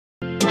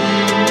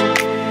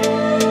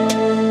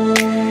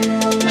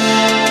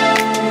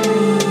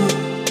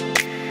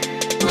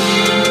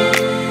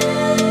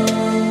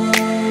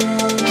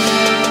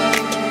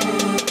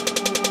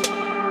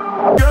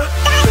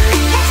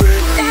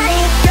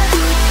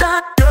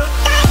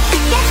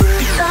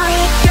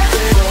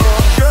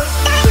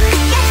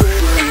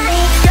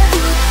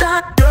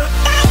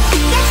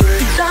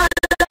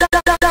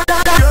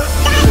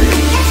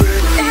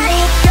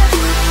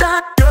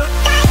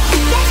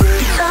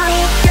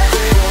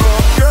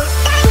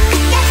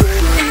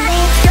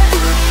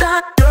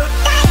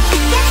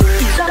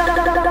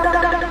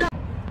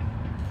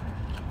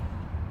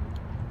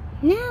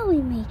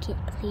it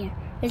clear.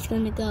 It's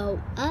going to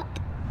go up.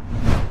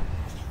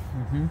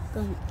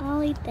 Going all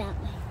the way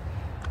that way.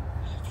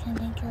 It's going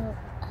to go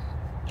up.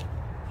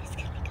 It's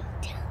going to go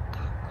down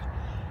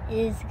that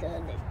way. It's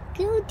going to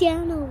go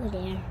down over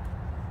there.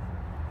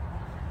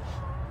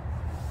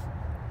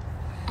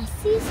 I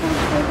see some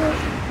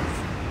further.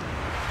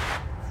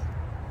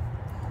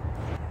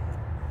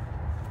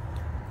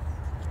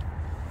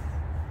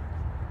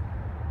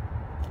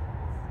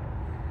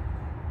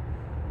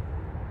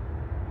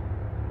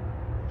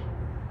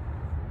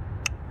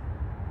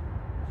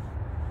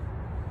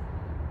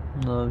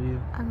 Love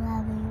you. I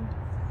love you.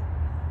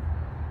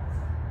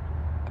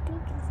 I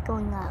think it's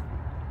going up.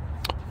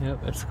 Yep,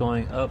 it's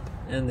going up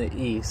in the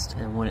east,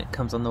 and when it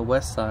comes on the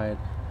west side,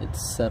 it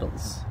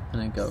settles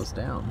and it goes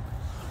down.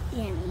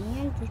 Yeah,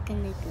 and it's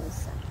gonna go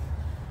some.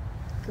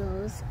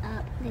 Goes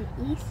up the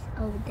east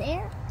over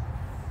there.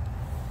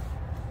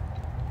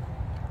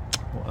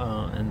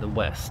 In the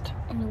west.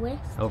 In the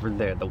west. Over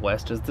there. The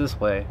west is this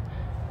way.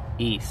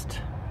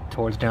 East.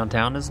 Towards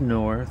downtown is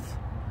north.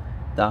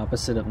 The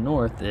opposite of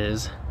north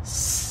is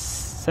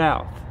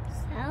south.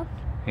 South?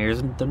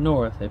 Here's the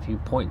north. If you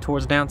point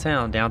towards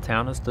downtown,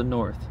 downtown is the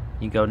north.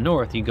 You go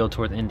north, you go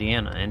toward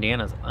Indiana.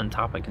 Indiana's on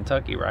top of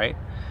Kentucky, right?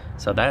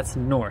 So that's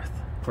north.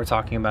 If we're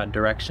talking about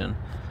direction.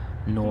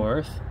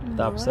 North.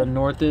 The opposite of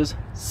north is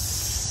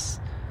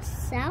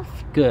south.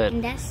 Good.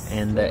 And that's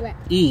and the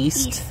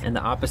east, and the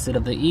opposite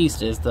of the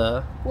east is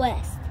the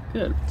west.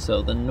 Good.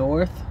 So the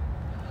north,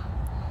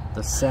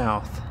 the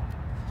south.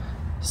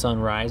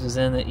 Sun rises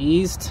in the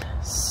east,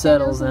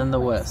 settles in the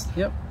west.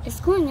 Yep. It's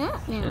going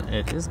up now.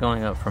 It is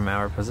going up from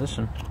our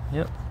position.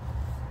 Yep.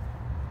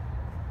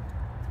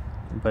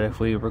 But if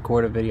we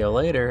record a video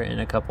later in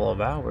a couple of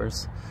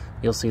hours,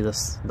 you'll see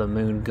the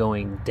moon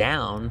going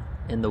down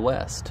in the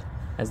west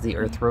as the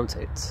earth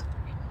rotates.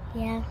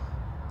 Yeah.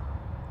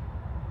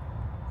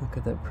 Look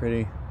at that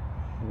pretty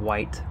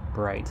white,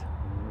 bright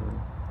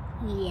moon.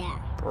 Yeah.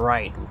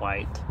 Bright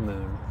white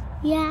moon.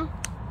 Yeah.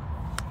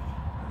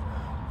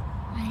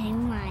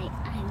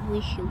 I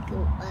wish you'd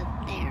go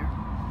up there.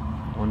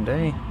 One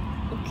day,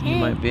 Okay. you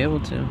might be able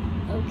to.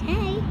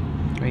 Okay.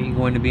 Are you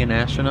going to be an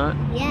astronaut?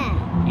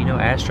 Yeah. You know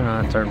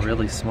astronauts are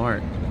really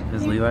smart.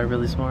 Is Levi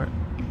really smart?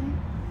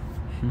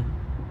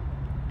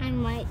 I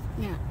might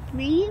not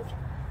breathe.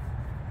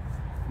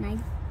 I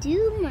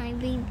might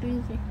be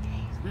breathing.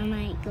 I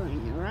might go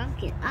in a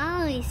rocket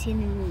always to the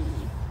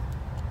moon.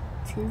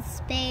 To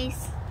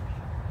space.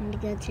 I'm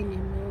gonna go to the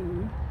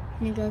moon.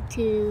 I'm gonna go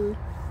to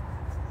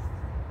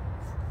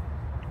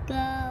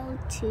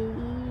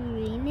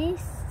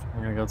Uranus.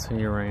 I'm gonna go to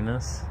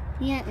Uranus.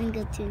 Yeah, and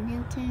go to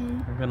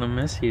Neptune. I'm gonna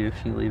miss you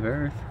if you leave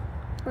Earth.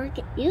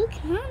 You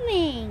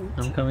coming?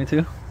 I'm coming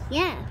too?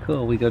 Yeah.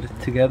 Cool, we go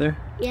together?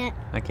 Yeah.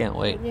 I can't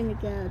wait. We're gonna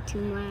go to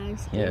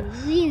Mars Yeah. and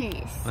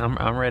Venus.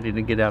 I'm ready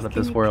to get out of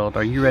this world.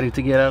 Are you ready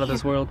to get out of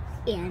this world?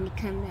 Yeah, and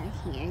come back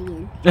here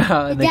again.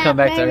 And then come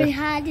back to very Earth?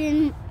 hot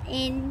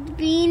in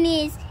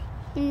Venus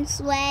and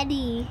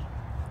sweaty.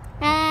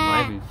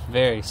 Might be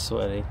very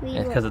sweaty. We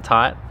Because will. it's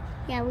hot?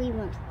 Yeah, we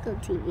won't go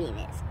to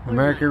Venus. Or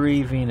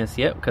Mercury, Venus.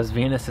 Yep, because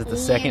Venus is the And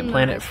second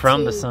planet Mars,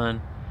 from the too.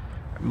 sun.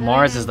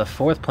 Mars is the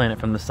fourth planet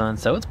from the sun,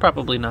 so it's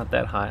probably not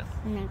that hot.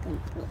 We're not going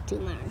to go to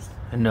Mars.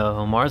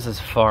 No, Mars is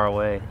far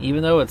away.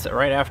 Even though it's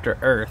right after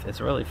Earth,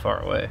 it's really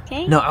far away.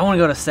 Okay. No, I want to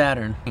go to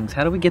Saturn.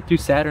 How do we get through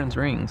Saturn's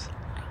rings?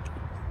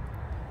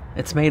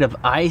 It's made of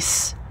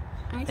ice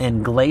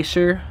and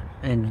glacier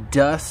and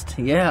dust.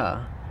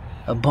 Yeah,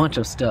 a bunch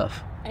of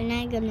stuff. And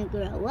I'm going to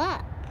grow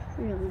up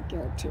when we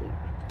go to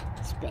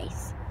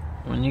space.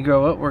 When you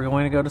grow up, we're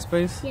going to go to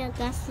space? Yeah,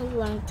 that's a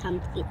long time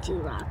to get to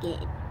rocket.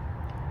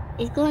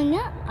 It's going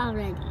up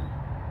already.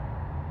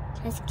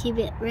 Just keep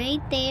it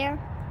right there.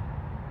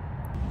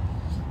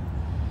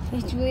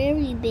 It's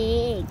really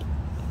big.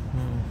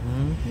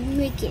 You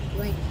make it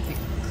like that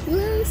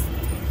close.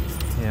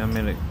 Yeah, I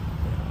made it.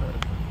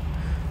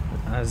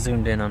 I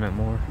zoomed in on it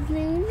more.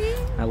 Zoom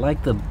in. I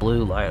like the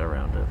blue light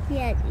around it.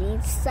 Yeah, the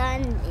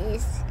sun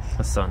is.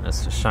 The sun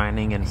is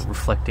shining and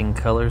reflecting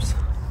colors.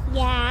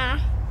 Yeah.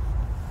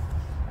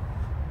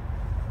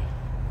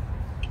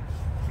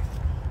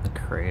 The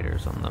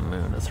craters on the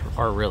moon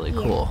are really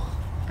cool.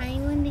 I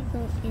want to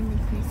go in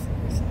the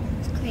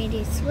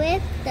craters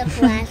with the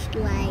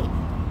flashlight.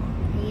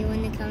 You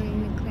want to come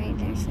in the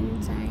craters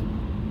inside?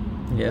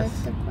 Yes.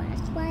 With the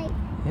flashlight?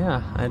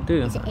 Yeah, I do.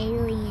 There's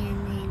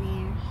alien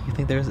in there. You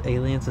think there's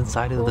aliens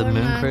inside of the Or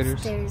moon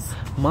craters? monsters.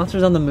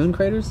 Monsters on the moon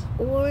craters?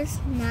 Or it's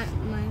not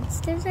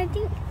monsters, I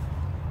think.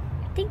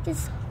 I think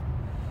this.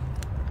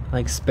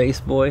 Like Space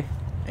Boy?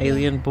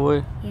 Alien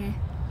Boy? Yeah.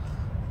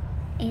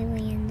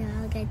 Alien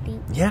dog, I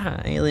think.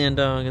 Yeah, Alien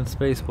Dog and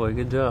Space Boy.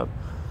 Good job.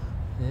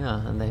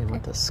 Yeah, and they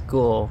went to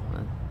school.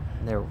 And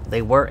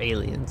they were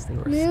aliens. They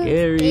were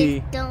scary.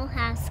 They don't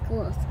have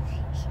schools.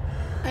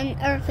 On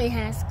Earth, it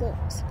has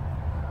schools.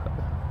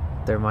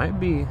 There might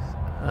be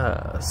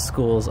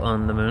schools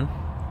on the moon.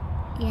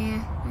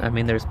 Yeah. I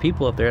mean, there's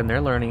people up there and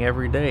they're learning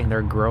every day. And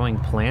they're growing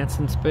plants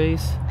in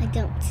space. I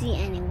don't see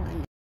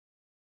anyone.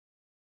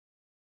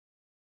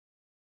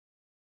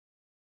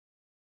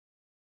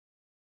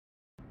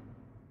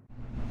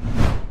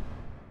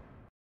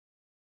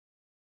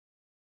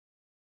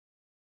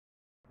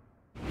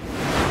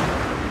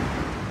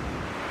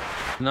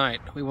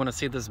 Tonight, we want to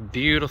see this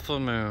beautiful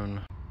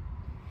moon.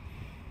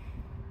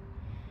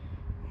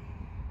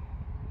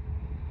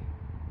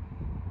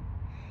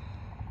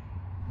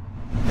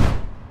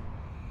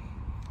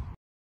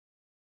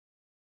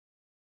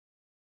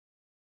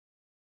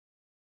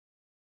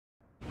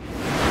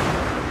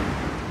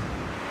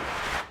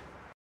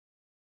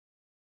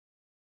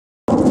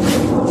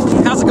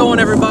 How's it going,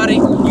 everybody?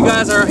 You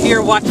guys are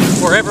here watching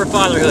Forever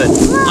Fatherhood.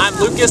 I'm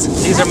Lucas,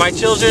 these are my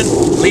children,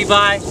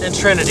 Levi and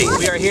Trinity.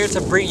 We are here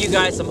to bring you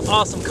guys some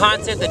awesome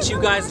content that you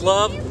guys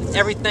love,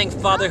 everything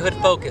fatherhood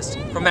focused,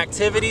 from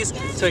activities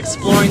to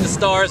exploring the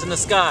stars in the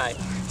sky.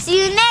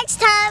 See you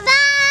next time,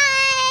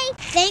 bye!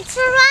 Thanks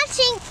for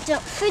watching.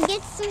 Don't forget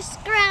to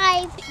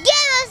subscribe.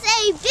 Give us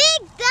a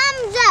big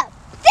thumbs up.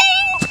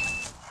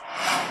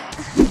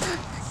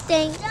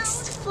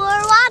 Thanks for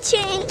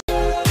watching.